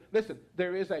listen,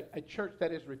 there is a church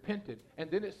that is repented, and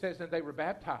then it says, and they were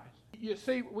baptized. You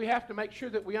see, we have to make sure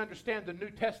that we understand the New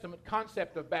Testament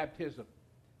concept of baptism.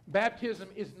 Baptism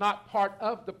is not part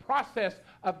of the process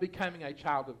of becoming a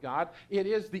child of God. It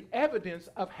is the evidence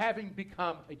of having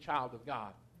become a child of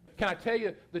God. Can I tell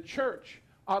you, the church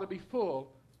ought to be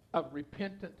full of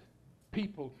repentant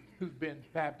people who've been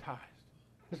baptized.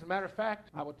 As a matter of fact,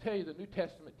 I will tell you the New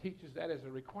Testament teaches that as a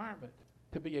requirement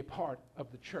to be a part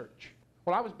of the church.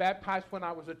 Well, I was baptized when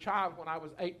I was a child, when I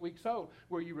was 8 weeks old.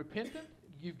 Were you repentant?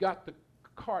 You've got the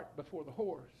cart before the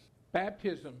horse.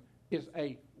 Baptism is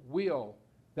a will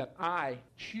that I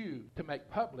choose to make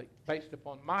public based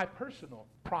upon my personal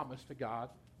promise to God,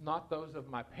 not those of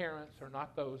my parents or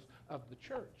not those of the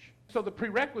church. So the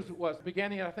prerequisite was,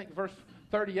 beginning in, I think, verse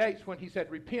 38, when he said,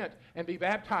 repent and be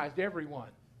baptized, everyone.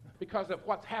 Because of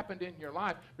what's happened in your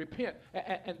life, repent.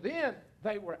 And then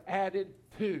they were added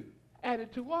to.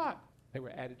 Added to what? They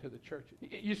were added to the church.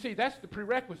 You see, that's the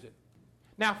prerequisite.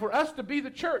 Now, for us to be the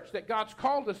church that God's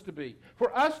called us to be,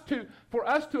 for us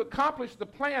to accomplish the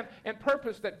plan and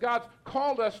purpose that God's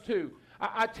called us to,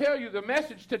 I tell you, the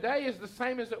message today is the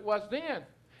same as it was then.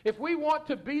 If we want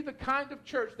to be the kind of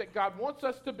church that God wants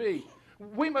us to be,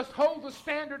 we must hold the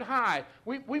standard high.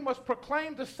 We must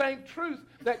proclaim the same truth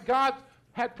that God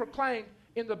had proclaimed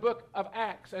in the book of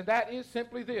Acts, and that is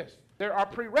simply this. There are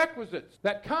prerequisites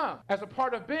that come as a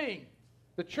part of being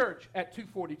the church at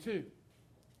 242.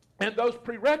 And those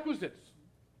prerequisites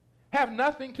have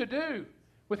nothing to do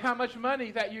with how much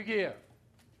money that you give.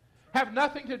 Have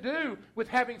nothing to do with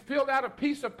having filled out a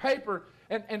piece of paper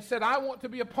and said, I want to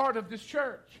be a part of this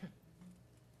church.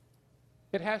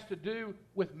 It has to do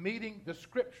with meeting the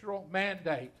scriptural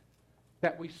mandate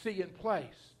that we see in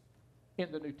place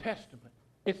in the New Testament.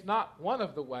 It's not one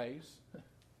of the ways.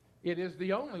 It is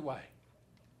the only way.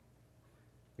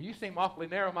 You seem awfully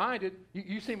narrow-minded.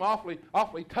 You seem awfully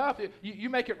tough. You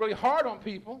make it really hard on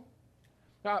people.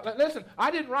 Listen,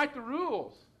 I didn't write the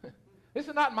rules. This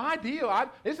is not my deal.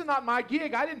 This is not my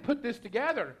gig. I didn't put this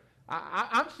together.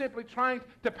 I'm simply trying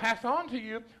to pass on to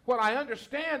you what I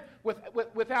understand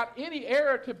without any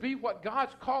error to be what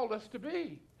God's called us to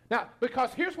be. Now,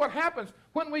 because here's what happens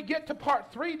when we get to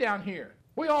part 3 down here.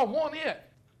 We all want it.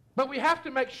 But we have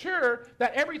to make sure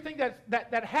that everything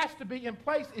that has to be in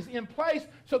place is in place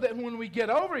so that when we get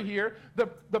over here,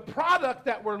 the product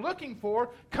that we're looking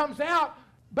for comes out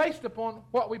based upon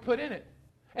what we put in it.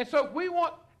 And so if we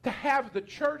want to have the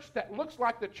church that looks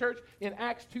like the church in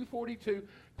Acts 2:42,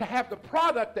 to have the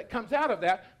product that comes out of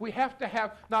that, we have to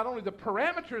have not only the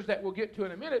parameters that we'll get to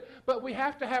in a minute, but we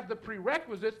have to have the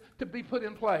prerequisites to be put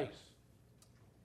in place.